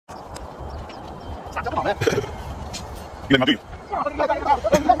All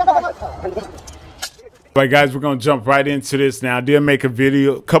right, guys, we're going to jump right into this now. I did make a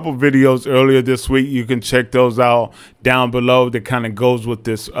couple videos earlier this week. You can check those out down below. That kind of goes with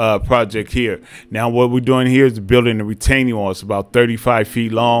this project here. Now, what we're doing here is building a retaining wall. It's about 35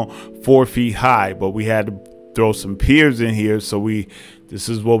 feet long, 4 feet high, but we had to throw some piers in here. So this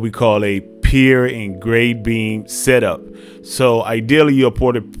is what we call a pier and grade beam setup. So ideally, you'll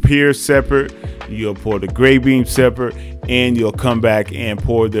pour the pier separate, you'll pour the grade beam separate, and you'll come back and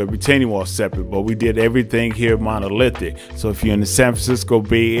pour the retaining wall separate. But we did everything here monolithic. So if you're in the San Francisco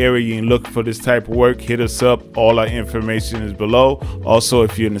Bay Area and looking for this type of work, hit us up. All our information is below. Also,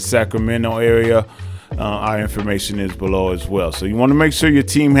 if you're in the Sacramento area, our information is below as well. So you want to make sure your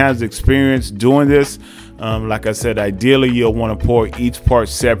team has experience doing this. Like I said, ideally you'll want to pour each part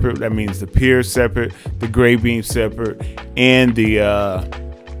separate. That means the pier separate, the grade beam separate, and the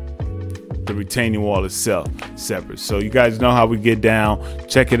retaining wall itself separate. So you guys know how we get down.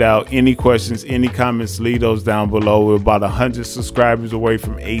 Check it out. Any questions, any comments, leave those down below. We're about 100 subscribers away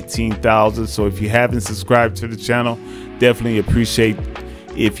from 18,000. So if you haven't subscribed to the channel, definitely appreciate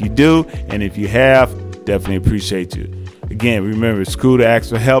if you do, and if you have, definitely appreciate you. Again, remember, it's cool to ask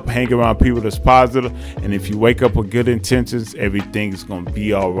for help, hang around people that's positive, and if you wake up with good intentions, everything's going to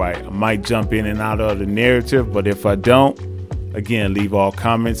be all right. I might jump in and out of the narrative, but if I don't, again, leave all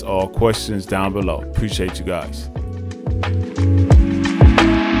comments, all questions down below. Appreciate you guys.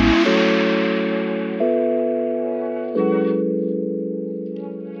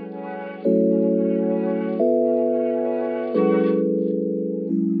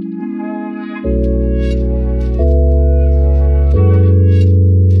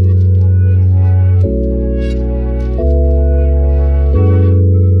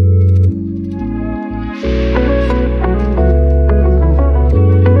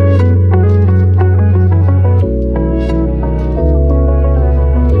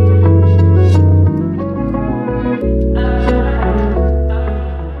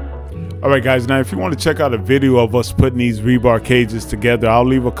 Alright guys, now if you want to check out a video of us putting these rebar cages together, I'll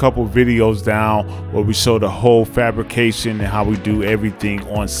leave a couple videos down where we show the whole fabrication and how we do everything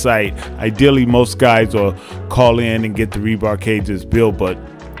on site. Ideally, most guys will call in and get the rebar cages built, but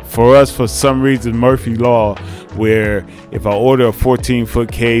for us, for some reason, Murphy Law, where if I order a 14-foot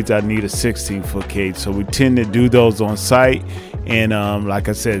cage, I need a 16-foot cage. So we tend to do those on site. And like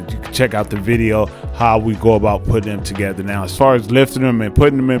I said, you can check out the video how we go about putting them together. Now, as far as lifting them and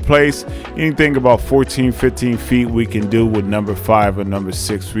putting them in place, anything about 14, 15 feet we can do with number 5 or number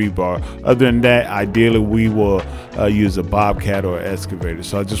 6 rebar. Other than that, ideally we will use a bobcat or an excavator.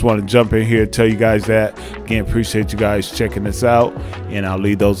 So I just want to jump in here and tell you guys that. Again, appreciate you guys checking this out, and I'll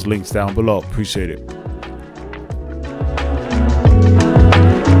leave those links down below. Appreciate it.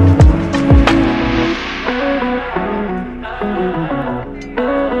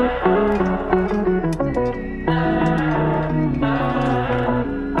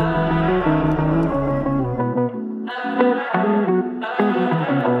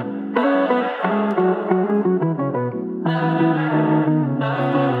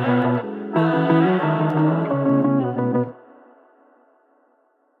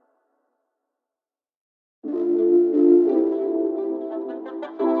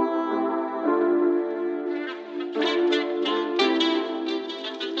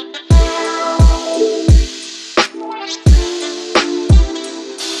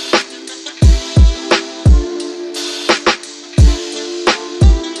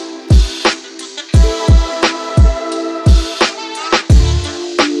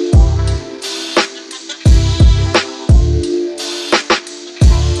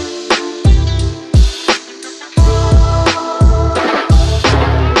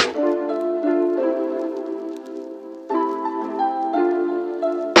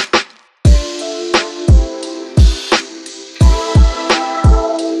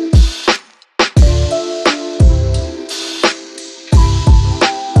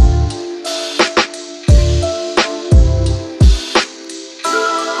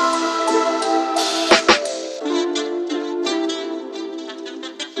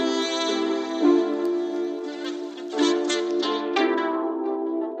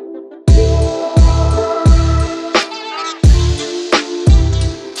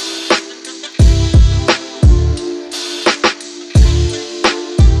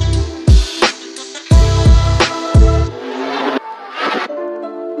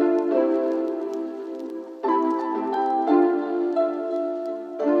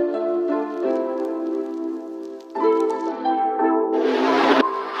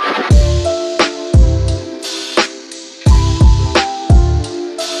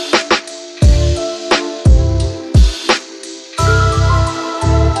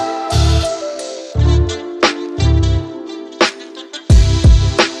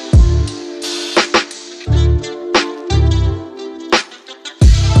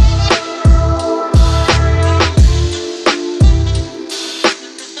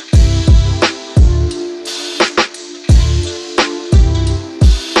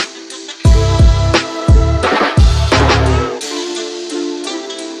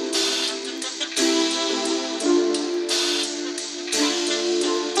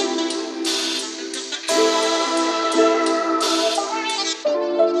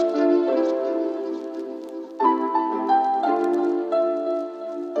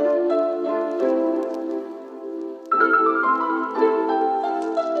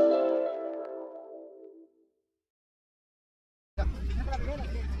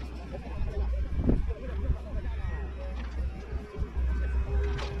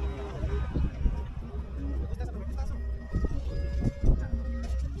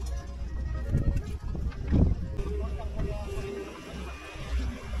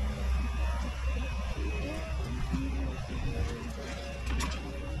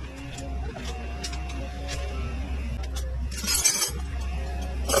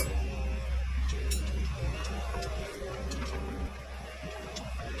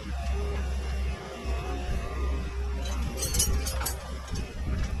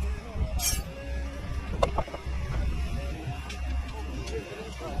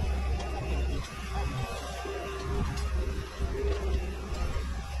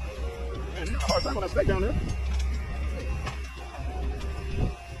 Right down there.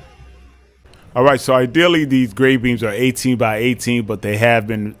 All right, so ideally these grade beams are 18 by 18, but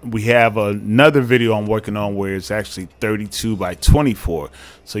we have another video I'm working on where it's actually 32 by 24.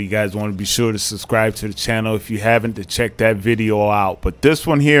 So you guys want to be sure to subscribe to the channel if you haven't, to check that video out. But this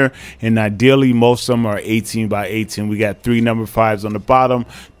one here, and ideally most of them are 18 by 18. We got 3 number 5s on the bottom,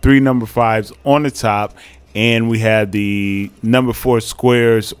 3 number 5s on the top, and we have the number 4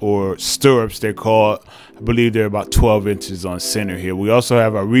 squares or stirrups, they're called. I believe they're about 12 inches on center here. We also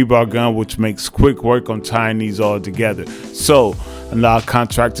have a rebar gun, which makes quick work on tying these all together. So a lot of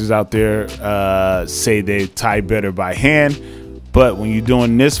contractors out there say they tie better by hand, but when you're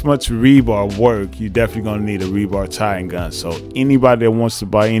doing this much rebar work, you're definitely going to need a rebar tying gun. So anybody that wants to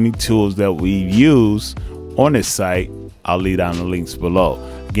buy any tools that we use on this site, I'll leave down the links below.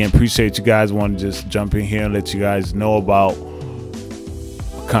 Again, appreciate you guys. Want to just jump in here and let you guys know about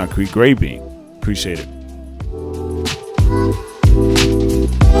concrete grade beam. Appreciate it.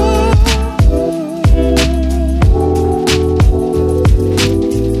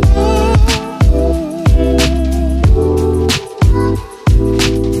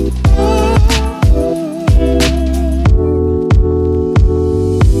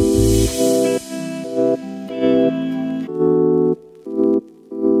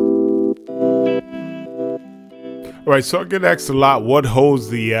 All right, so I get asked a lot, what holds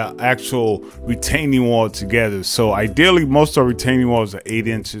the actual retaining wall together? So ideally, most of our retaining walls are 8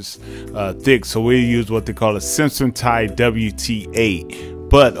 inches thick. So we use what they call a Simpson tie WT8.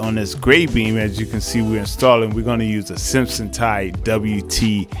 But on this grade beam, as you can see, we're installing, we're going to use a Simpson tie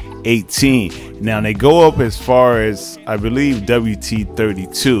WT18. Now they go up as far as, I believe,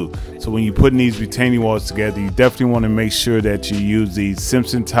 WT32. So when you're putting these retaining walls together, you definitely want to make sure that you use these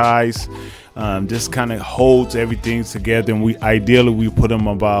Simpson ties. This kind of holds everything together, and we put them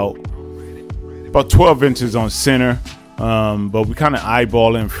about 12 inches on center, but we kind of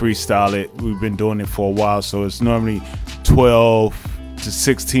eyeball and freestyle it. We've been doing it for a while, so it's normally 12 to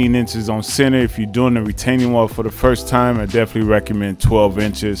 16 inches on center. If you're doing the retaining wall for the first time, I definitely recommend 12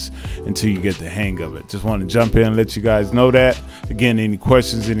 inches until you get the hang of it. Just want to jump in and let you guys know that. Again, any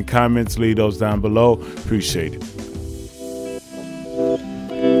questions, any comments, leave those down below. Appreciate it.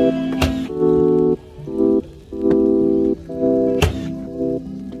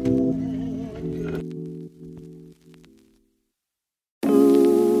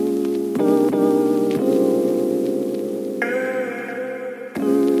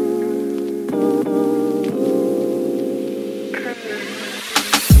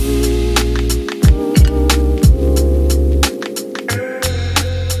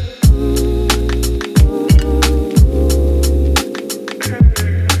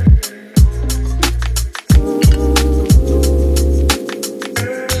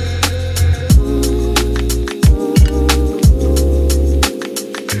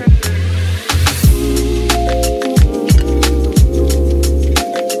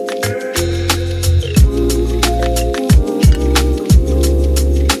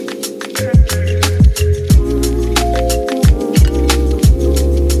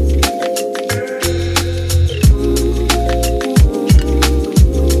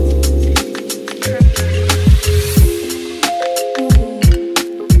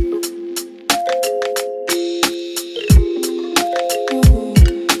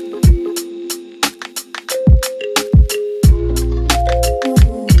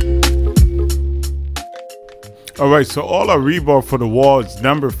 All right, so all our rebar for the wall is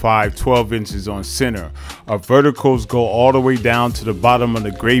number 5, 12 inches on center. Our verticals go all the way down to the bottom of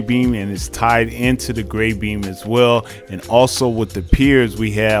the grade beam, and it's tied into the grade beam as well. And also with the piers, we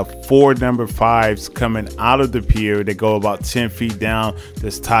have 4 number 5s coming out of the pier. They go about 10 feet down,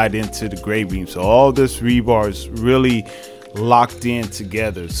 that's tied into the grade beam. So all this rebar is really locked in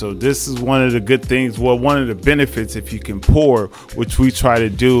together. So this is one of the good things, well, one of the benefits if you can pour, which we try to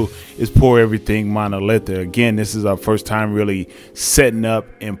do, is pour everything monolithic. Again, this is our first time really setting up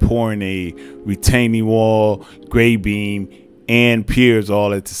and pouring a retaining wall, grade beam, and piers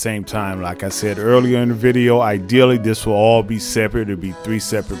all at the same time. Like I said earlier in the video, ideally this will all be separate. It'll be 3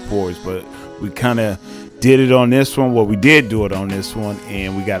 separate pours, but we kind of did it on this one. Well, we did do it on this one,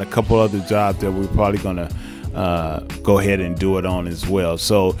 and we got a couple other jobs that we're probably gonna go ahead and do it on as well.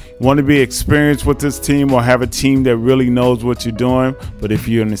 So you want to be experienced with this team, or have a team that really knows what you're doing. But if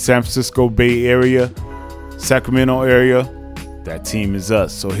you're in the San Francisco Bay Area, Sacramento area, that team is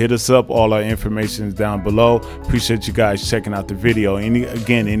us. So hit us up. All our information is down below. Appreciate you guys checking out the video.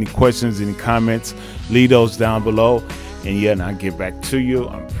 Any questions, any comments, leave those down below. And yeah, and I'll get back to you.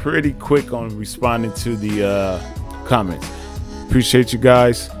 I'm pretty quick on responding to the comments. Appreciate you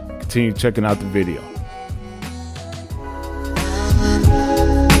guys. Continue checking out the video.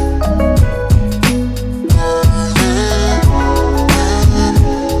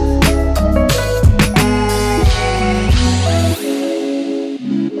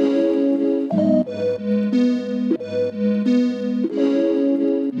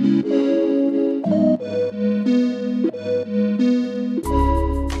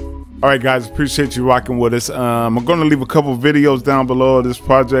 All right, guys, appreciate you rocking with us. I'm going to leave a couple videos down below of this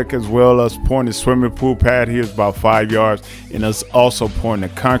project, as well as pouring the swimming pool pad. Here is about 5 yards, and us also pouring the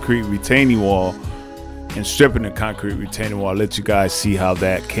concrete retaining wall and stripping the concrete retaining wall. I'll let you guys see how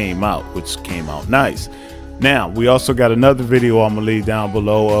that came out, which came out nice. Now, we also got another video I'm going to leave down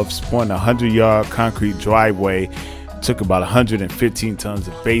below of pouring a 100-yard concrete driveway. Took about 115 tons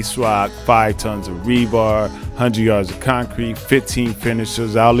of base rock, 5 tons of rebar, 100 yards of concrete, 15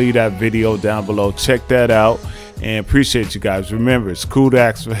 finishers. I'll leave that video down below. Check that out, and appreciate you guys. Remember, it's cool to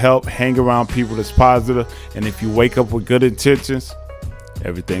ask for help. Hang around people that's positive, and if you wake up with good intentions,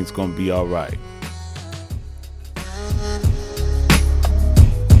 everything's gonna be all right.